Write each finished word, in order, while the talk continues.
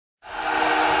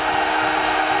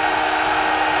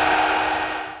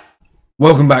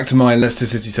Welcome back to my Leicester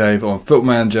City save on Football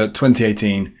Manager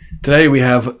 2018. Today we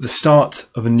have the start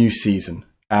of a new season,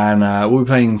 and we'll be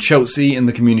playing Chelsea in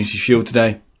the Community Shield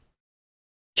today.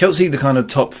 Chelsea, the kind of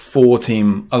top 4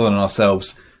 team other than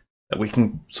ourselves that we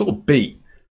can sort of beat.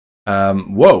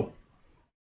 Whoa.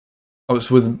 Oh, it's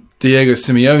with Diego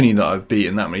Simeone that I've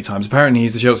beaten that many times. Apparently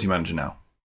he's the Chelsea manager now.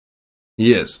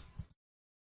 He is.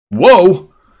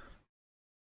 Whoa!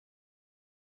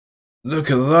 Look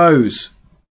at those.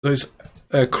 Those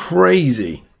are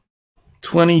crazy.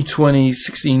 2020,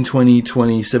 16, 20,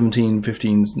 20, 17,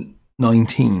 15,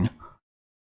 19.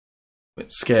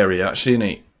 Bit scary, actually, isn't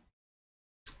he?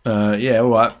 Yeah,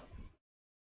 alright.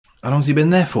 How long's he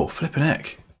been there for? Flipping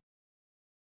heck.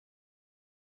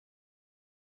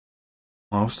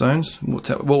 Milestones?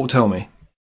 What will tell me?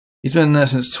 He's been there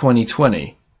since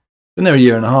 2020. Been there a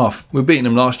year and a half. We're beating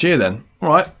him last year then.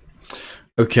 Alright.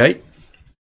 Okay.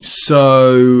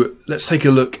 So let's take a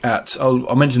look at.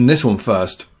 I'll mention this one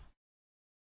first.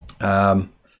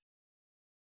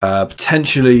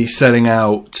 Potentially selling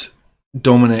out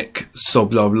Dominic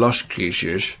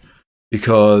Soblowski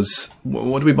because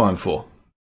what did we buy him for?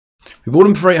 We bought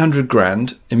him for 800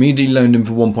 grand. Immediately loaned him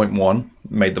for 1.1.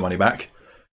 Made the money back.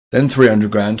 Then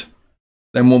 300 grand.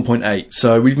 Then 1.8.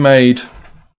 So we've made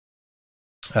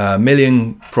a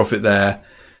million profit there.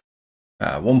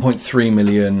 1.3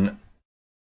 million.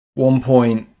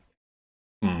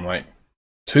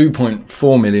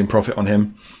 2.4 million profit on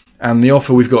him, and the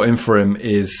offer we've got in for him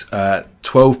is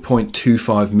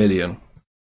 12.25 million.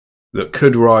 That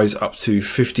could rise up to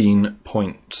 15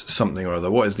 point something or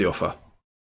other. What is the offer?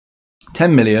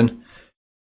 10 million,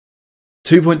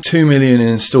 2.2 million in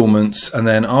instalments, and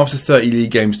then after 30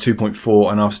 league games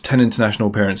 2.4, and after 10 international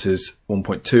appearances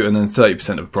 1.2, and then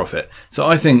 30% of profit. So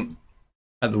I think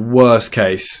at the worst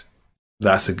case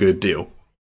that's a good deal.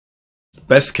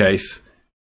 Best case,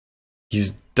 he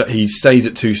stays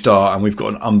at 2-star, and we've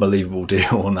got an unbelievable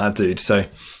deal on that dude. So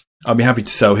I'll be happy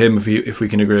to sell him if we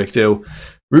can agree a deal.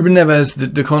 Ruben Neves,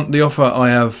 the offer I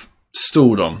have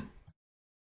stalled on.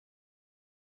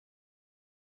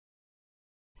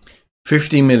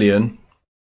 50 million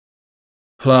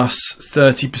plus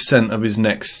 30% of his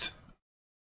next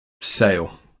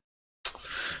sale.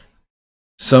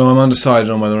 So I'm undecided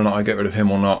on whether or not I get rid of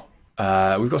him or not.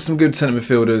 We've got some good centre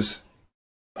midfielders.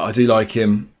 I do like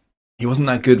him. He wasn't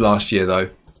that good last year, though.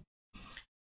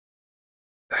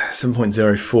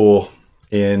 7.04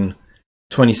 in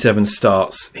 27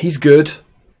 starts. He's good.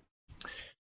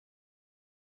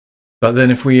 But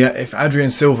then if Adrian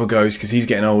Silva goes, because he's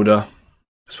getting older,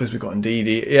 I suppose we've got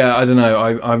Ndidi. Yeah, I don't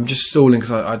know. I'm just stalling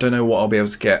because I don't know what I'll be able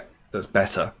to get that's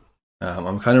better.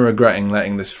 I'm kind of regretting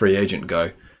letting this free agent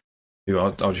go. Who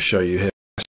I'll just show you here.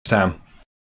 Sam.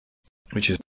 Which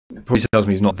is probably tells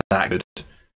me he's not that good.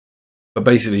 But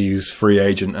basically he was free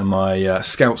agent, and my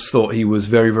scouts thought he was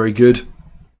very, very good.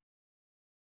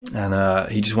 And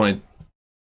he just wanted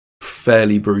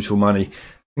fairly brutal money.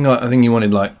 I think he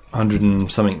wanted like 100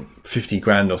 and something, 50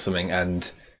 grand or something,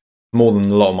 and more than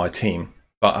a lot of my team.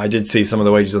 But I did see some of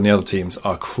the wages on the other teams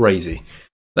are crazy.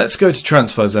 Let's go to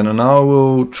transfers then, and I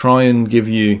will try and give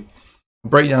you a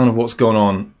breakdown of what's gone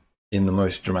on in the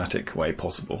most dramatic way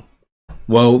possible.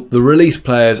 Well, the release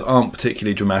players aren't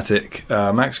particularly dramatic.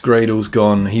 Max Gradel's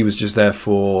gone. He was just there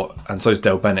for, and so's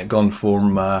Del Bennett, gone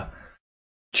for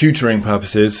tutoring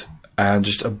purposes. And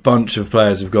just a bunch of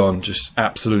players have gone, just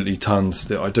absolutely tons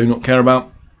that I do not care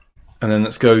about. And then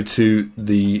let's go to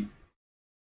the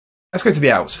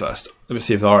outs first. Let me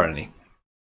see if there are any.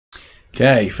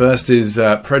 Okay, first is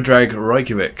Predrag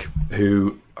Rajkovic,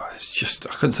 who I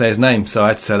couldn't say his name, so I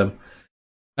had to tell him.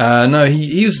 No,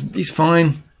 he's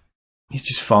fine. He's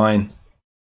just fine.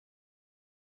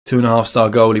 2.5-star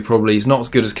goalie probably. He's not as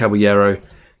good as Caballero,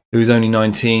 who's only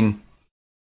 19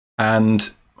 and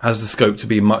has the scope to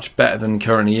be much better than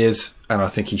currently is. And I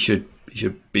think he should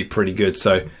be pretty good.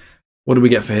 So what did we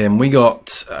get for him? We got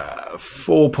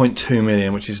 4.2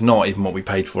 million, which is not even what we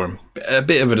paid for him. A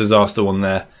bit of a disaster one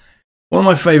there. One of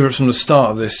my favourites from the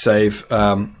start of this save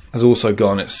has also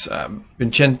gone. It's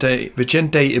Vicente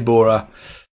Iborra.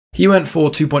 He went for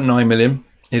 2.9 million.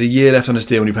 He had a year left on his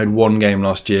deal and he played 1 game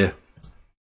last year.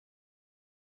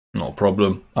 Not a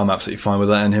problem. I'm absolutely fine with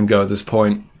letting him go at this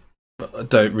point. But I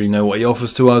don't really know what he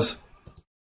offers to us.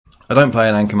 I don't play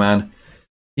an anchor man.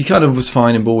 He kind of was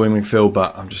fine in ball winning midfield,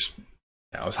 but I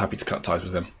was happy to cut ties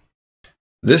with him.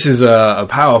 This is a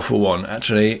powerful one,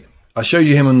 actually. I showed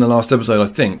you him in the last episode, I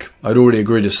think. I'd already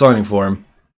agreed to signing for him.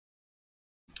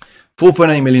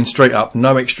 4.8 million straight up,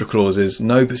 no extra clauses,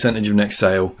 no percentage of next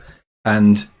sale,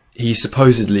 and he's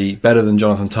supposedly better than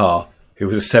Jonathan Tah, who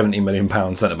was a £70 million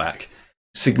centre-back.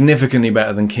 Significantly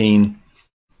better than Keane.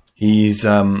 He's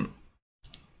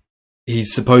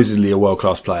supposedly a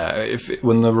world-class player.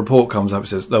 When the report comes up, it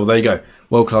says, "Oh, there you go,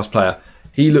 world-class player."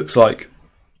 He looks like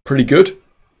pretty good.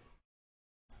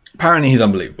 Apparently, he's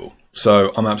unbelievable.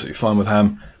 So I'm absolutely fine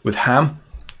with Ham.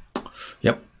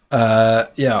 Yep.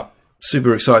 Yeah.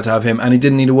 Super excited to have him. And he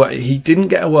didn't need a work. He didn't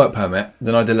get a work permit.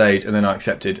 Then I delayed, and then I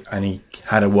accepted, and he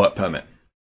had a work permit.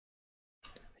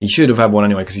 He should have had one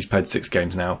anyway because he's played 6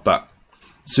 games now. But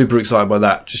super excited by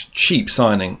that. Just cheap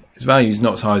signing. His value's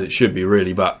not as high as it should be,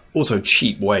 really, but also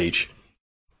cheap wage.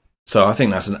 So I think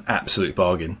that's an absolute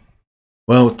bargain.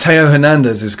 Well, Theo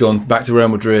Hernandez has gone back to Real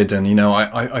Madrid, and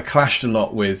I clashed a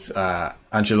lot with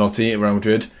Ancelotti at Real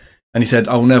Madrid, and he said,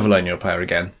 "I will never loan you a player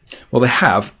again." Well, they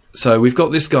have. So we've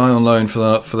got this guy on loan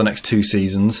for the next 2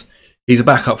 seasons. He's a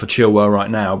backup for Chilwell right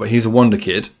now, but he's a wonder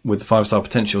kid with 5-star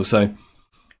potential. So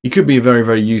he could be a very,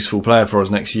 very useful player for us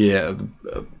next year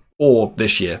or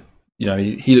this year.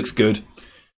 He looks good,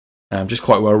 just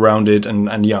quite well rounded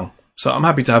and young. So I'm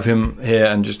happy to have him here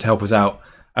and just help us out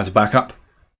as a backup.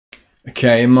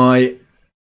 Okay, in my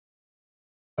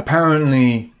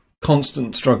apparently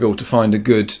constant struggle to find a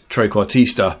good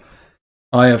trequartista,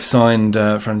 I have signed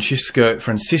Francisco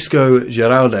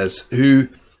Geraldes, who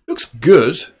looks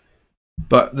good,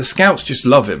 but the scouts just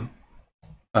love him.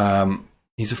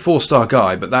 He's a 4-star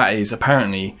guy, but that is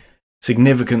apparently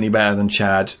significantly better than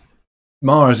Chad.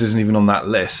 Mahrez isn't even on that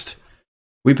list.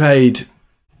 We paid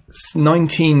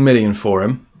 19 million for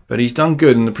him, but he's done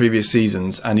good in the previous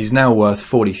seasons, and he's now worth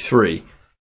 43.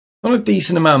 Not a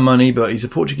decent amount of money, but he's a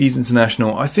Portuguese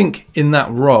international. I think in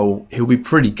that role, he'll be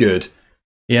pretty good.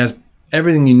 He has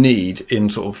everything you need in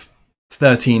sort of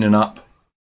 13 and up.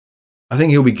 I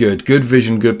think he'll be good. Good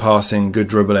vision, good passing, good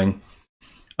dribbling.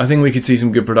 I think we could see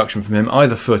some good production from him,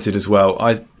 either footed as well.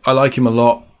 I like him a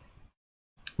lot.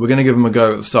 We're going to give him a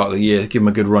go at the start of the year, give him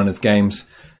a good run of games.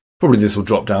 Probably this will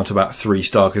drop down to about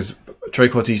 3-star because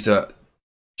trequartista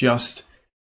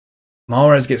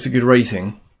Mahrez gets a good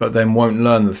rating, but then won't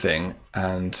learn the thing,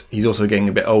 and he's also getting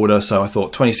a bit older, so I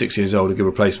thought 26 years old, a good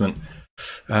replacement.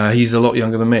 He's a lot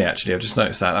younger than me, actually. I've just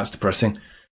noticed that. That's depressing.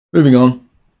 Moving on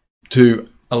to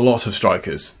a lot of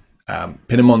strikers.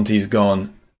 Pinamonti's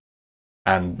gone,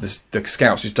 and the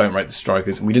scouts just don't rate the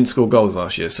strikers, and we didn't score goals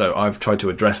last year, so I've tried to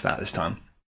address that this time.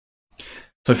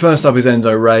 So first up is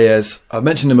Enzo Reyes. I've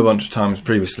mentioned him a bunch of times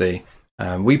previously.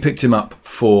 We picked him up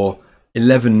for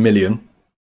 11 million.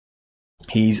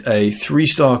 He's a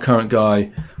 3-star current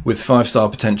guy with 5-star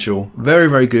potential. Very,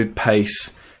 very good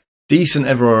pace. Decent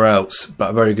everywhere else, but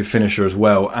a very good finisher as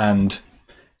well. And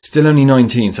still only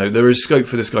 19, so there is scope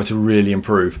for this guy to really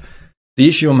improve. The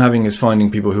issue I'm having is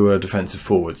finding people who are defensive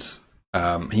forwards.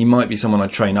 He might be someone I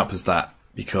train up as that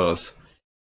because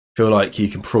I feel like he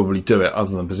can probably do it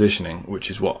other than positioning, which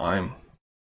is what I'm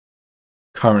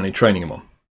currently training him on.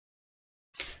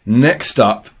 Next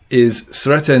up is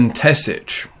Sreten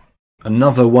Tesic,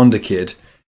 another wonder kid.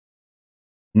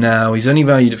 Now, he's only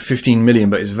valued at 15 million,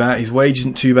 but his wage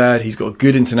isn't too bad. He's got a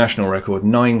good international record,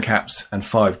 9 caps and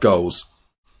 5 goals.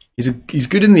 He's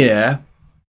good in the air,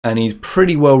 and he's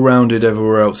pretty well-rounded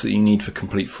everywhere else that you need for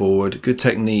complete forward. Good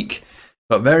technique,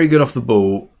 but very good off the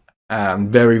ball, and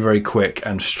very, very quick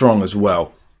and strong as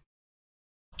well.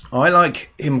 I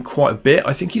like him quite a bit.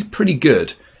 I think he's pretty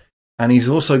good, and he's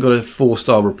also got a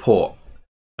 4-star report.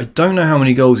 I don't know how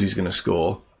many goals he's going to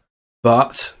score,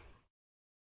 but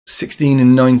 16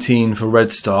 and 19 for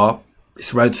Red Star.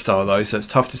 It's Red Star though, so it's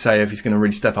tough to say if he's going to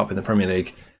really step up in the Premier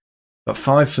League. But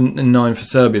 5 and 9 for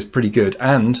Serbia is pretty good.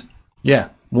 And, yeah,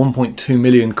 1.2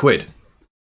 million quid.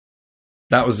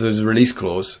 That was his release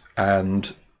clause,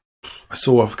 and I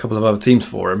saw a couple of other teams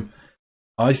for him.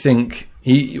 I think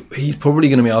he's probably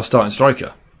going to be our starting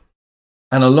striker.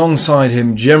 And alongside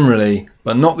him generally,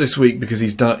 but not this week because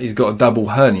he's got a double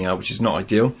hernia, which is not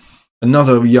ideal.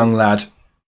 Another young lad,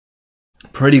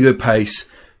 pretty good pace,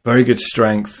 very good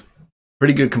strength,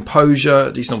 pretty good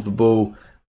composure, decent off the ball.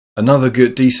 Another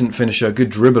good, decent finisher,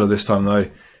 good dribbler this time though.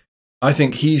 I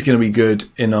think he's going to be good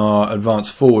in our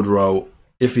advanced forward role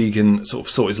if he can sort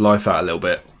of sort his life out a little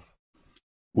bit.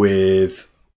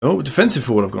 With defensive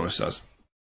forward, I've got Mr. Stars.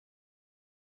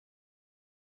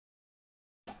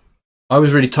 I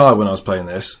was really tired when I was playing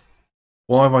this.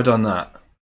 Why have I done that?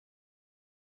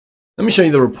 Let me show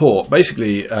you the report.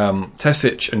 Basically,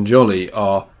 Tesic and Jolly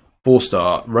are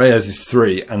 4-star, Reyes is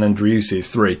 3, and then Driussi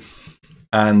is 3.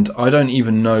 And I don't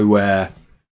even know where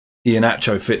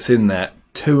Iheanacho fits in there.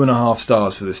 2.5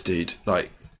 stars for this dude.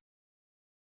 Like,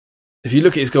 if you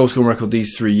look at his goal scoring record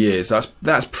these 3 years,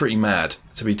 that's pretty mad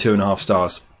to be 2.5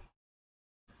 stars.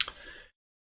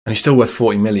 And he's still worth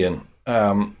 40 million.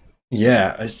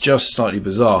 Yeah, it's just slightly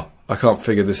bizarre. I can't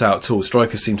figure this out at all.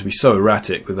 Strikers seem to be so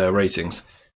erratic with their ratings.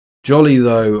 Jolly,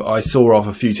 though, I saw off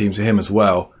a few teams for him as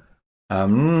well.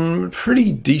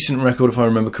 Pretty decent record, if I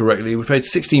remember correctly. We paid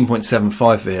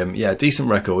 16.75 for him. Yeah, decent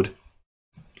record.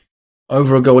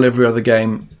 Over a goal every other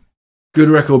game. Good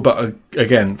record, but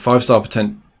again, 5-star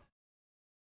potential.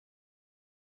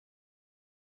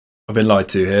 I've been lied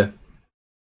to here.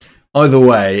 Either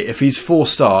way, if he's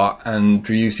 4-star and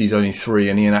Driussi's only 3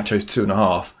 and Iheanacho's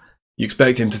 2.5, you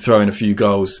expect him to throw in a few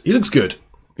goals. He looks good.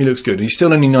 He looks good. He's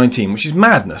still only 19, which is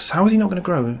madness. How is he not going to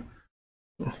grow?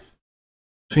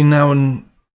 Between now and...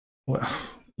 Well,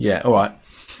 yeah, all right.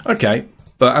 Okay,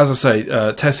 but as I say,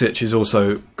 Tesic has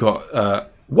also got...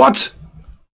 what?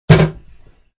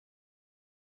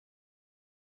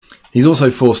 He's also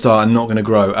 4-star and not going to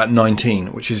grow at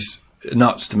 19, which is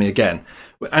nuts to me again.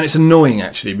 And it's annoying,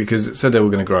 actually, because it said they were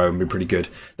going to grow and be pretty good.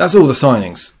 That's all the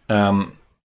signings.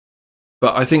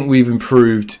 But I think we've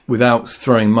improved without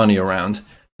throwing money around.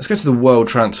 Let's go to the world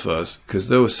transfers, because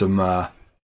there were some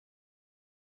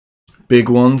big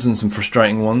ones and some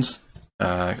frustrating ones.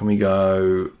 Can we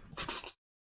go...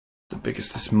 The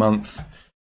biggest this month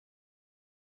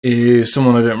is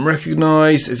someone I don't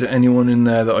recognise. Is there anyone in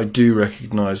there that I do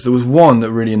recognise? There was one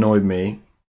that really annoyed me.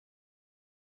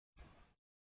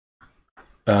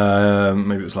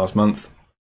 Maybe it was last month.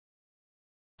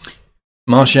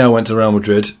 Martial went to Real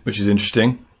Madrid, which is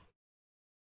interesting.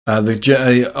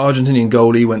 The Argentinian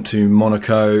goalie went to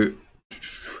Monaco.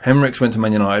 Henrichs went to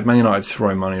Man United. Man United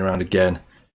throwing money around again.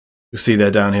 You'll see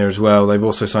they're down here as well. They've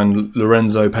also signed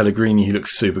Lorenzo Pellegrini, who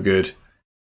looks super good.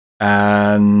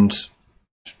 And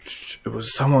it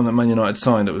was someone that Man United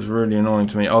signed that was really annoying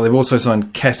to me. Oh, they've also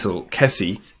signed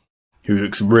Kessie, who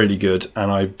looks really good,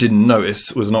 and I didn't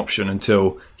notice was an option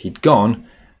until he'd gone,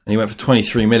 and he went for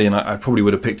 23 million. I probably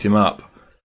would have picked him up.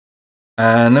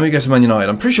 And then we go to Man United.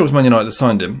 I'm pretty sure it was Man United that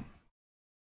signed him.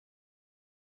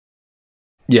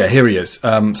 Yeah, here he is.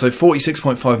 So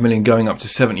 46.5 million going up to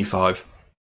 75.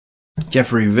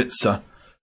 Jeffrey Witzer,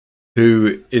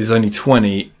 who is only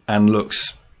 20 and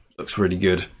looks really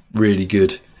good, really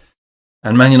good.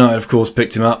 And Man United, of course,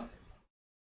 picked him up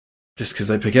just because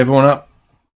they pick everyone up.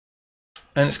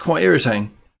 And it's quite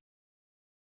irritating.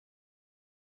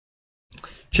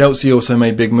 Chelsea also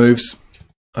made big moves.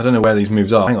 I don't know where these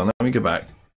moves are. Hang on, let me go back.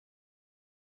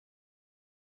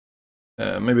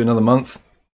 Maybe another month.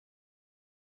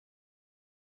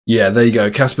 Yeah, there you go.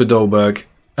 Kasper Dolberg.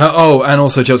 Oh, and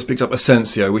also Chelsea picked up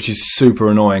Asensio, which is super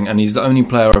annoying. And he's the only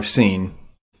player I've seen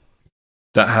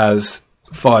that has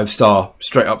 5-star,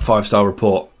 straight up 5-star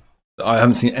report. I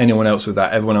haven't seen anyone else with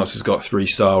that. Everyone else has got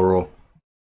 3-star or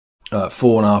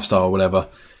 4.5-star or whatever.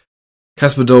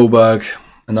 Kasper Dolberg,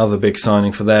 another big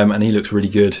signing for them, and he looks really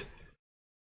good.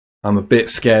 I'm a bit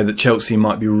scared that Chelsea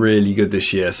might be really good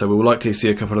this year, so we'll likely see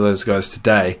a couple of those guys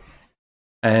today.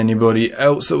 Anybody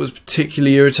else that was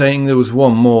particularly irritating? There was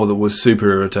one more that was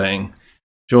super irritating.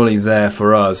 Jolly there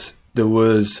for us. There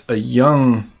was a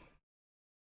young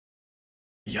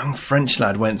French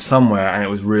lad went somewhere, and he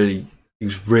was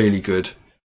really good.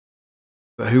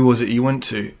 But who was it he went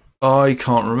to? I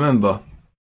can't remember.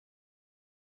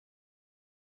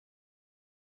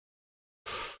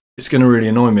 It's going to really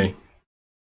annoy me.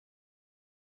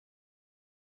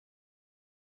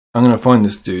 I'm going to find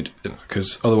this dude,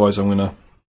 because otherwise I'm going to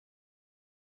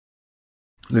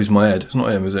lose my head. It's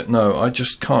not him, is it? No, I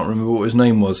just can't remember what his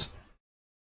name was.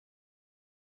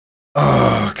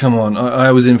 Oh, come on.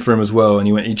 I was in for him as well, and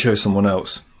he chose someone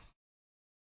else.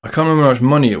 I can't remember how much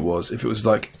money it was, if it was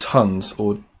like tons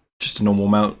or just a normal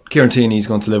amount. Kieran Tierney's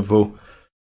gone to Liverpool.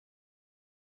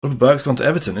 Oliver Burke's gone to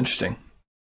Everton. Interesting.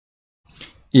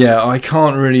 Yeah, I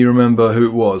can't really remember who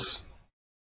it was.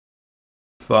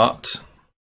 But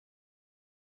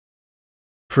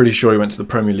pretty sure he went to the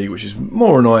Premier League, which is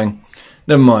more annoying.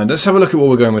 Never mind. Let's have a look at what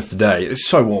we're going with today. It's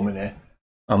so warm in here.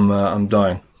 I'm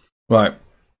dying. Right.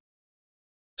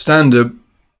 Standard,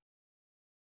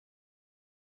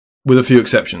 with a few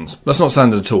exceptions. That's not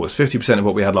standard at all. It's 50% of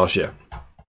what we had last year.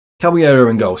 Caballero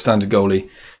in goal, standard goalie.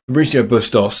 Fabricio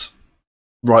Bustos,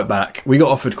 right back. We got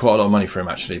offered quite a lot of money for him,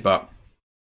 actually, but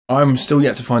I'm still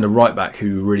yet to find a right back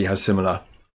who really has similar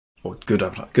or good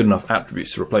enough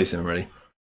attributes to replace him, really.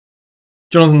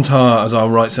 Jonathan Tah as our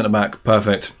right centre-back,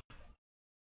 perfect.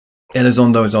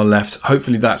 Elizondo is our left.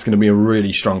 Hopefully that's going to be a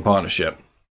really strong partnership.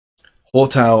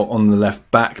 Hortao on the left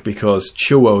back because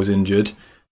Chilwell's injured.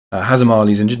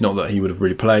 Hazemali's injured, not that he would have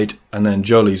really played. And then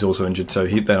Jolie's also injured, so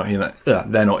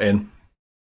they're not in.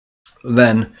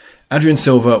 Then Adrian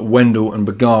Silva, Wendell and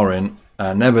Bagarin.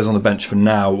 Neves on the bench for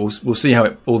now. We'll see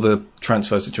how all the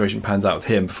transfer situation pans out with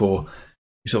him before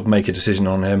we sort of make a decision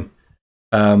on him.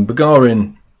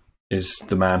 Bagarin is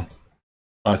the man,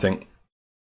 I think.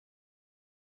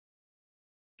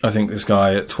 I think this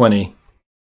guy at 20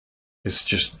 is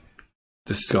just,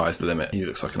 the sky's the limit. He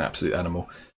looks like an absolute animal.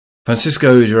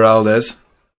 Francisco Giraldez.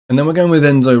 And then we're going with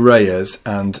Enzo Reyes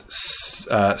and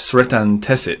Sreten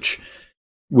Tesic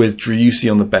with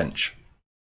Driussi on the bench.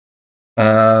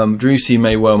 Driussi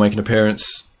may well make an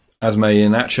appearance, as may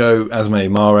Iheanacho, as may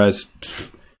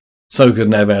Mahrez. So could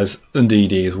Neves,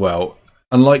 Ndidi as well.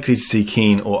 Unlikely to see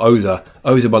Keane or Oza.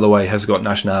 Oza, by the way, has got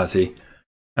nationality.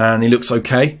 And he looks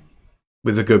okay,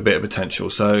 with a good bit of potential.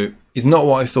 So he's not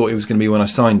what I thought he was going to be when I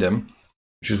signed him,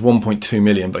 which was 1.2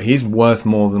 million, but he's worth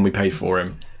more than we paid for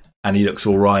him. And he looks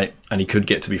all right, and he could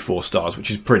get to be 4 stars, which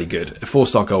is pretty good. A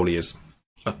 4-star goalie is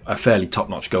a fairly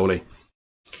top-notch goalie.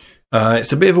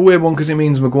 It's a bit of a weird one because it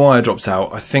means Maguire drops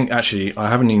out. I think, actually, I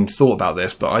haven't even thought about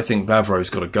this, but I think Vavro's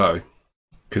got to go.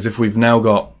 Because if we've now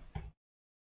got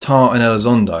Tar and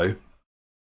Elizondo,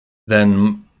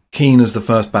 then Keane as the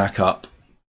first backup,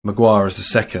 Maguire as the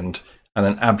second, and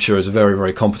then Abcher is a very,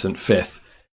 very competent 5th.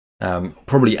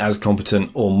 Probably as competent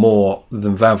or more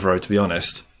than Vavro, to be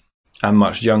honest. And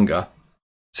much younger,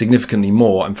 significantly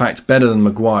more. In fact, better than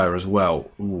Maguire as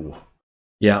well. Ooh.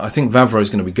 Yeah, I think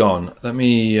Vavro's going to be gone. Let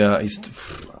me. How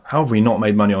have we not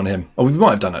made money on him? Oh, we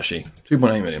might have done actually.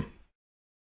 2.8 million.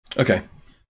 Okay,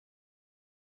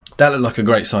 that looked like a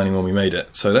great signing when we made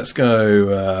it. So let's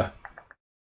go.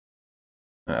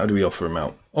 How do we offer him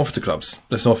out? Offer to clubs.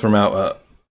 Let's offer him out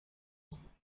at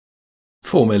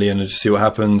 4 million and just see what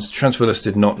happens. Transfer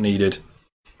listed, not needed.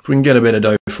 If we can get a bit of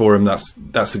dough for him, that's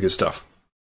the good stuff.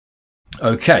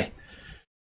 Okay.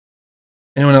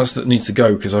 Anyone else that needs to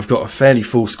go? Because I've got a fairly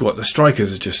full squad. The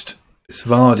strikers are just... It's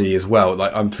Vardy as well.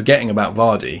 Like, I'm forgetting about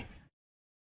Vardy.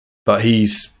 But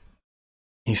he's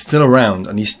still around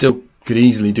and he still could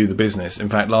easily do the business. In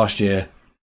fact, last year,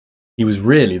 he was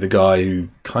really the guy who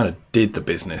kind of did the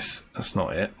business. That's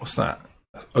not it. What's that?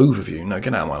 That's overview. No,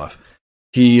 get out of my life.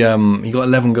 He got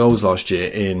 11 goals last year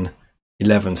in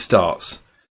 11 starts.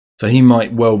 So he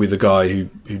might well be the guy who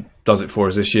does it for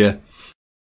us this year.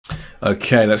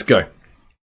 Okay, let's go.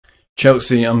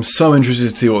 Chelsea, I'm so interested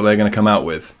to see what they're going to come out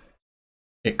with.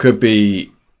 It could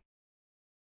be...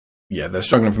 Yeah, they're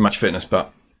struggling for match fitness,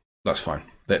 but that's fine.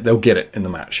 They'll get it in the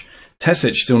match.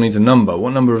 Tesic still needs a number.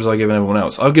 What number have I given everyone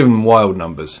else? I'll give him wild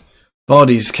numbers.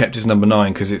 Vardy's kept his number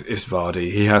 9 because it's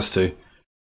Vardy. He has to.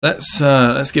 Let's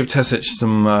give Tesic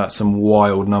some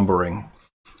wild numbering.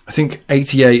 I think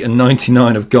 88 and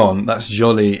 99 have gone. That's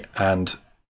Jolly, and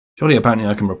Jolly apparently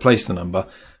I can replace the number.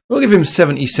 We'll give him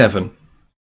 77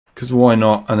 because why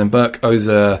not? And then Burke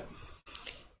Oza.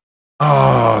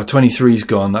 23's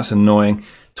gone. That's annoying.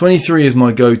 23 is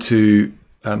my go-to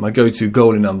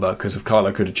goalie number because of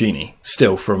Carlo Cudicini,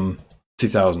 still from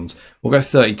 2000s. We'll go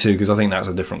 32 because I think that's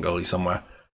a different goalie somewhere.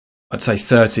 I'd say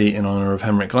 30 in honour of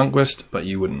Henrik Lundqvist, but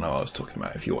you wouldn't know what I was talking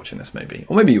about if you're watching this, maybe.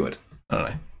 Or maybe you would. I don't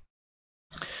know.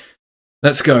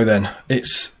 Let's go then.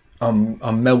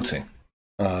 I'm melting.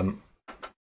 It's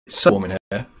so warm in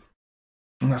here.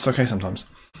 And that's okay sometimes.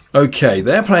 Okay,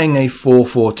 they're playing a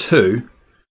 4-4-2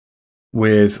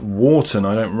 with Wharton.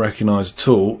 I don't recognise at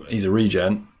all. He's a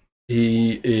regen.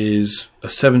 He is a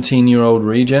 17-year-old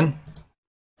regen.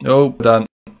 Oh, done.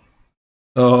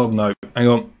 Oh, no. Hang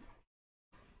on.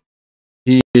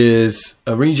 He is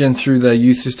a regen through their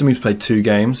youth system. He's played 2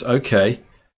 games. Okay.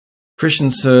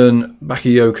 Christensen,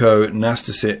 Bakayoko,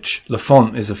 Nastasic.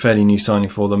 Lafont is a fairly new signing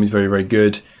for them. He's very, very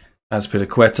good. As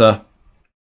Piliqueta.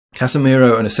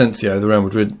 Casemiro and Asensio, the Real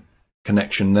Madrid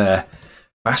connection there.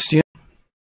 Bastion.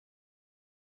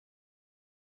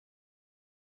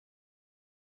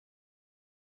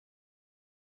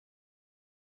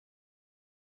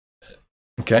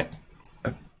 Okay.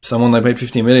 Someone they paid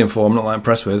 15 million for, I'm not that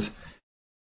impressed with.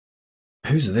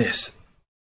 Who's this?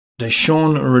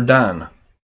 Deshaun Redan.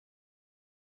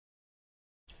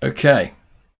 Okay.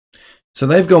 So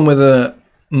they've gone with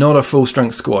not a full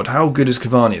strength squad. How good is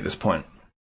Cavani at this point?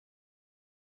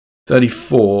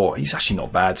 34. He's actually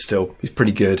not bad still. He's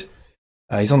pretty good.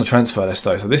 He's on the transfer list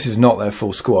though, so this is not their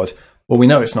full squad. Well, we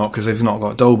know it's not because they've not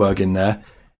got Dolberg in there.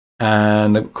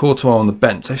 And they've got Courtois on the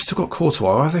bench. They've still got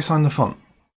Courtois. Why have they signed the font?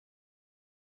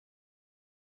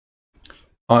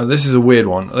 This is a weird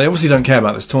one. They obviously don't care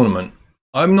about this tournament.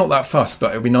 I'm not that fussed,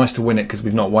 but it would be nice to win it because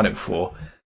we've not won it before.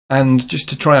 And just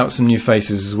to try out some new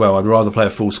faces as well. I'd rather play a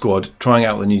full squad, trying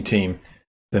out the new team,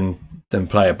 than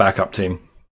play a backup team.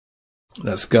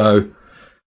 Let's go.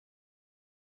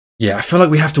 Yeah, I feel like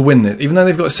we have to win this. Even though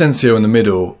they've got Asensio in the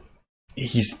middle,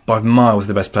 he's by miles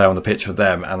the best player on the pitch for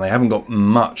them, and they haven't got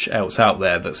much else out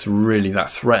there that's really that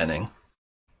threatening.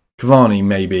 Cavani,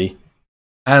 maybe.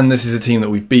 And this is a team that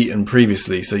we've beaten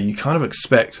previously, so you kind of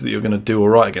expect that you're going to do all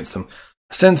right against them.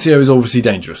 Asensio is obviously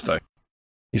dangerous, though.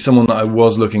 He's someone that I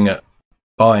was looking at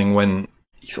buying when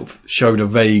he sort of showed a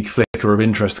vague flicker of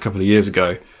interest a couple of years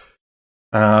ago.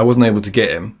 I wasn't able to get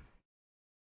him.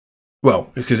 Well,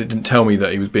 because it didn't tell me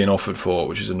that he was being offered for,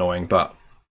 which is annoying, but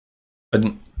I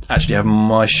didn't actually have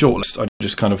my shortlist. I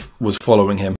just kind of was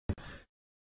following him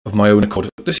of my own accord.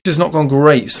 This has not gone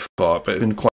great so far, but it's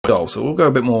been quite dull, so we'll go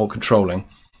a bit more controlling.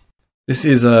 This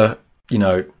is a,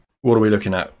 what are we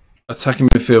looking at? Attacking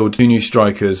midfield, 2 new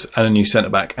strikers, and a new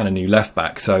centre-back, and a new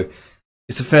left-back. So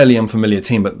it's a fairly unfamiliar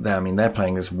team, but they're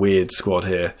playing this weird squad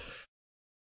here.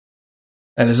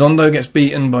 And Elizondo gets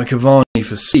beaten by Cavani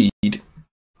for speed,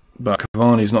 but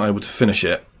Cavani's not able to finish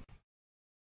it.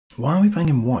 Why are we playing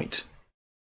in white?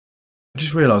 I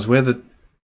just realised we're the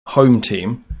home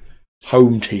team,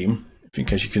 in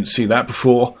case you couldn't see that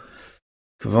before.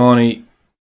 Cavani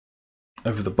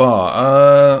over the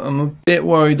bar. I'm a bit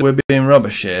worried that we're being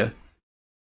rubbish here.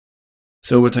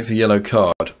 Silva takes a yellow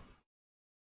card.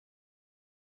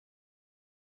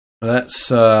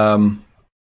 Let's I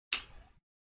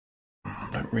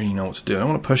don't really know what to do. I don't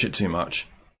want to push it too much.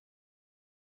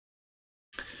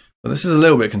 But this is a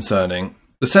little bit concerning.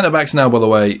 The centre-backs now, by the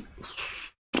way,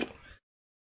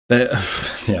 they've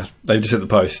just hit the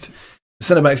post. The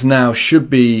centre-backs now should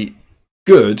be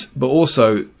good, but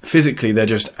also physically they're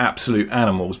just absolute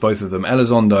animals, both of them.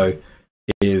 Elizondo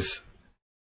is,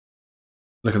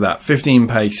 look at that, 15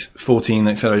 pace, 14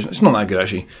 acceleration. It's not that good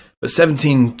actually, but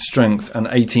 17 strength and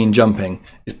 18 jumping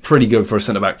is pretty good for a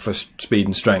centre-back for speed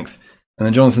and strength. And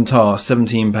then Jonathan Tah,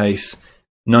 17 pace,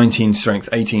 19 strength,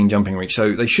 18 jumping reach.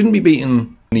 So they shouldn't be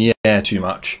beaten in the air too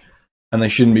much, and they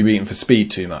shouldn't be beaten for speed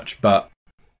too much. But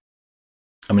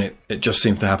I mean, it just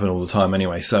seems to happen all the time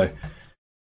anyway, so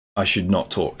I should not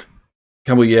talk.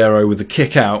 Caballero with the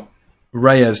kick out.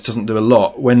 Reyes doesn't do a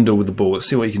lot. Wendell with the ball. Let's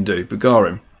see what he can do.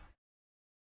 Bugarin.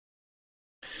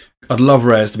 I'd love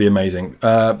Reyes to be amazing.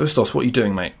 Bustos, what are you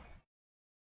doing, mate?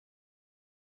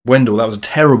 Wendell, that was a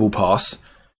terrible pass.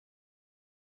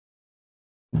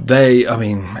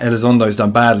 Elizondo's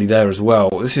done badly there as well.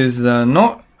 This is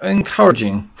not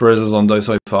encouraging for Elizondo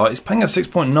so far. He's playing at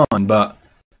 6.9, but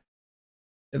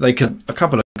they could a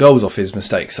couple of goals off his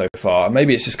mistakes so far.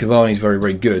 Maybe it's just Cavani's very,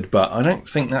 very good, but I don't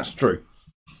think that's true.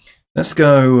 Let's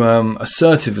go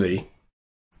assertively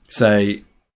say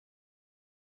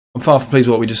I'm far from pleased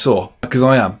with what we just saw, because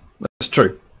I am. That's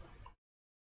true.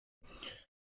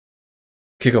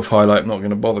 Kickoff highlight, I'm not going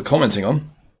to bother commenting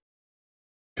on.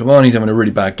 Cavani's having a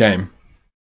really bad game.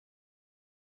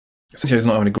 Asensio's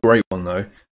not having a great one, though.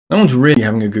 No one's really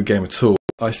having a good game at all.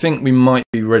 I think we might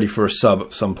be ready for a sub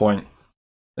at some point.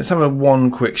 Let's have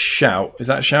one quick shout. Is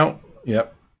that a shout?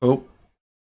 Yep. Oh.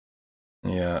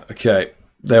 Yeah, okay.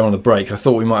 They're on the break. I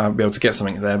thought we might be able to get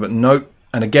something there, but nope.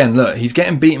 And again, look, he's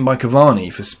getting beaten by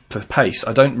Cavani for pace.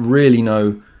 I don't really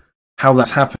know how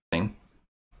that's happening,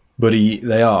 but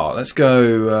they are. Let's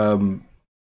go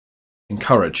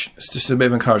encourage. It's just a bit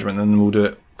of encouragement, and then we'll do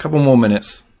it a couple more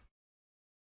minutes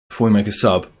before we make a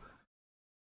sub.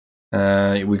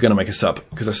 We're going to make a sub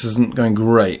because this isn't going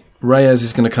great. Reyes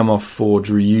is going to come off for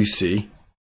Driussi.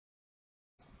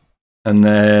 And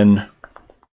then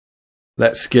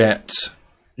let's get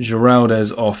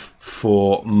Giraldez off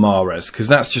for Mahrez, because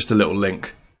that's just a little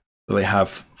link that they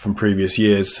have from previous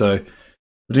years. So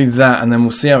we'll do that, and then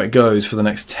we'll see how it goes for the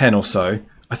next 10 or so.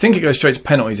 I think it goes straight to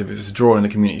penalties if it's a draw in the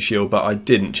Community Shield, but I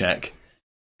didn't check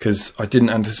because I didn't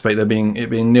anticipate it being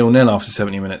 0-0 after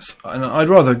 70 minutes. And I'd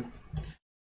rather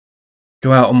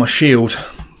go out on my shield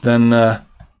than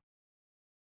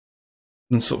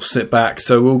sort of sit back.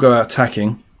 So we'll go out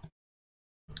attacking.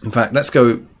 In fact, let's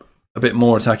go a bit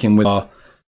more attacking with our...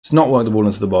 Let's not work the ball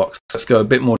into the box. Let's go a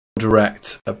bit more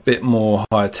direct, a bit more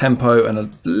higher tempo, and a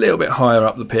little bit higher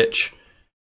up the pitch.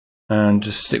 And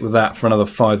just stick with that for another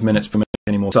 5 minutes before we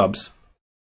make any more subs.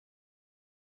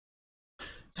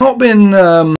 It's not been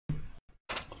the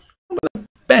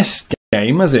best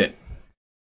game, has it?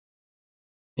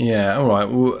 Yeah, all right.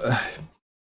 Well,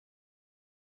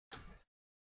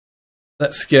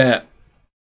 let's get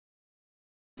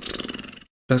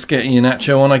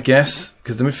Iheanacho on, I guess,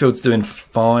 because the midfield's doing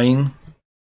fine.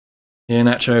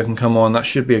 Iheanacho can come on. That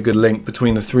should be a good link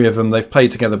between the three of them. They've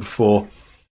played together before,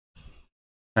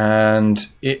 and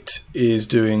it is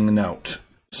doing out.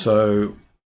 So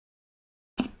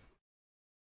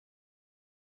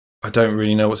I don't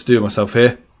really know what to do with myself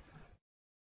here.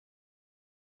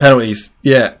 Penalties,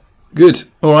 yeah, good,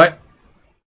 all right.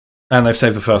 And they've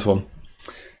saved the first one.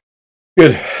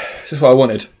 Good, just what I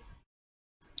wanted.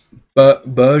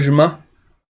 But Bergema,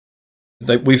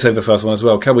 We've saved the first one as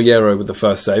well. Caballero with the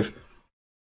first save.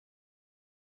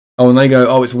 Oh, and they go,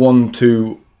 oh, it's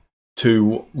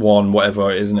 1-2-2-1,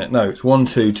 whatever, isn't it? No, it's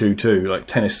 1-2-2-2, like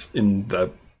tennis in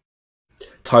the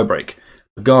tiebreak.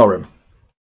 Garim.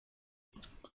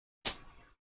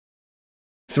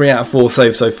 3 out of 4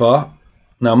 saves so far.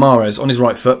 Now Mahrez on his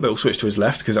right foot, but he'll switch to his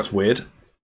left because that's weird.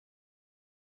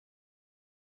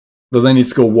 But they need to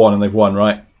score 1 and they've won,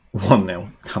 right?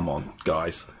 1-0. Come on,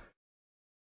 guys.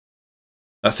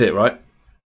 That's it, right?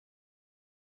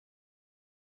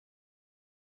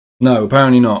 No,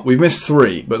 apparently not. We've missed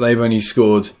 3, but they've only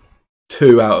scored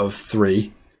 2 out of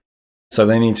 3. So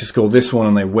they need to score this one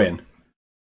and they win.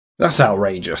 That's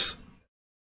outrageous.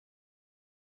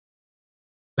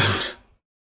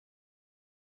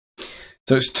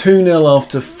 So it's 2-0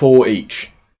 after 4 each.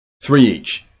 3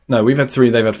 each. No, we've had 3,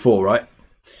 they've had 4, right?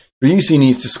 Ryusi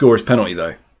needs to score his penalty,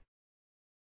 though.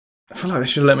 I feel like they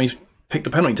should have let me pick the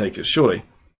penalty takers, surely.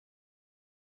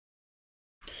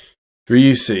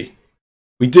 Ryusi.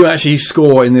 We do actually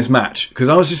score in this match, because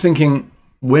I was just thinking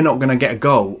we're not going to get a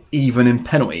goal, even in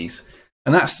penalties.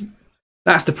 And that's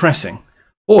depressing.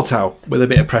 Ortal with a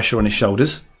bit of pressure on his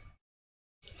shoulders.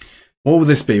 What would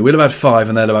this be? We'd have had 5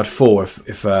 and they'd have had 4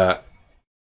 if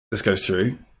this goes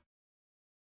through.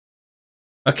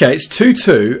 Okay, it's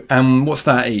 2-2, and what's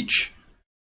that each?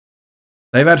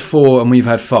 They've had 4 and we've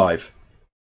had 5.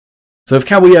 So if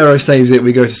Caballero saves it,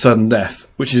 we go to sudden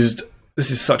death, which is...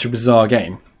 This is such a bizarre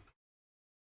game.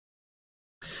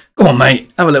 Go on, mate.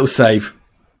 Have a little save.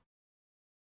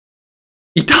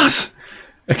 He does.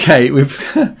 Okay, we've...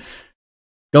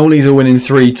 Goalies are winning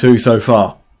 3-2 so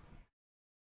far.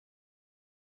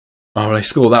 Oh, they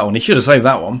scored that one. He should have saved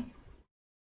that one.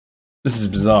 This is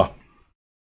bizarre.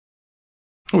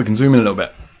 Oh, we can zoom in a little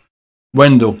bit.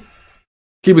 Wendell.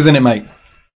 Keep us in it, mate.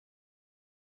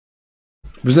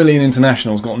 Brazilian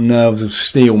international's got nerves of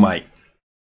steel, mate.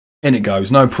 In it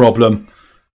goes, no problem.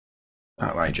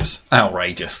 Outrageous.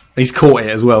 Outrageous. He's caught it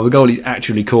as well. The goalie's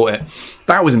actually caught it.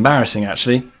 That was embarrassing,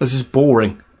 actually. This is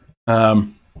boring.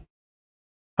 And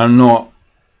not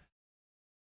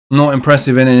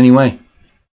impressive in any way.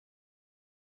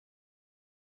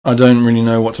 I don't really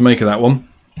know what to make of that one.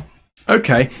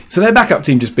 Okay, so their backup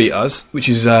team just beat us, which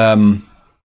is not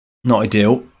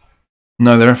ideal.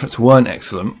 No, their efforts weren't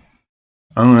excellent.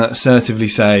 I'm going to assertively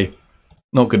say,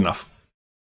 not good enough.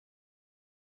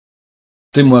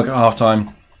 Didn't work at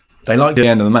half-time. They liked the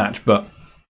end of the match, but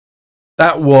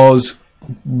that was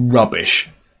rubbish.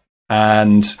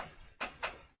 And it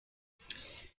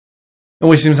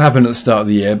always seems to happen at the start of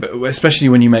the year, but especially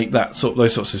when you make those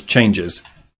sorts of changes.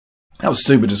 That was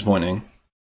super disappointing.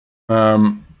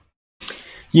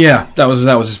 Yeah, that was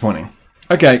disappointing.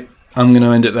 Okay, I'm going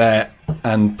to end it there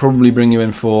and probably bring you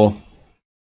in for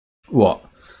what?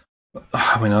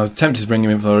 I mean, I was tempted to bring you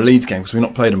in for a Leeds game because we've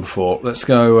not played them before. Let's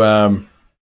go.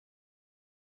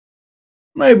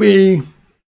 Maybe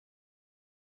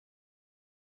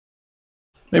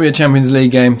a Champions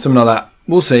League game, something like that.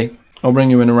 We'll see. I'll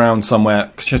bring you in around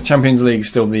somewhere. Champions League is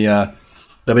still the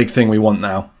big thing we want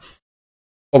now.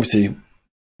 Obviously,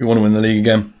 we want to win the league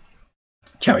again.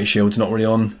 Charity Shield's not really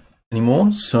on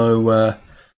anymore, so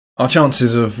our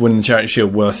chances of winning the Charity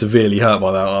Shield were severely hurt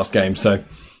by that last game. So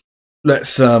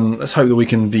let's hope that we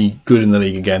can be good in the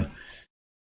league again.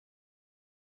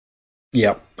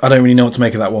 Yeah, I don't really know what to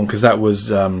make of that one because that was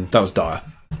dire.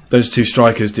 Those 2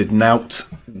 strikers did nout.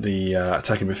 The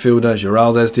attacking midfielder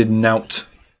Giraldez did nout.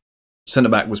 Centre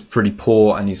back was pretty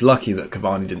poor, and he's lucky that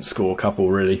Cavani didn't score a couple.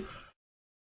 Really,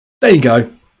 there you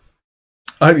go.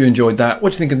 I hope you enjoyed that.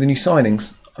 What do you think of the new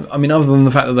signings? I mean, other than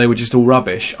the fact that they were just all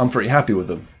rubbish, I'm pretty happy with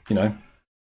them. You know,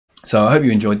 so I hope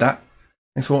you enjoyed that.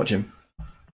 Thanks for watching.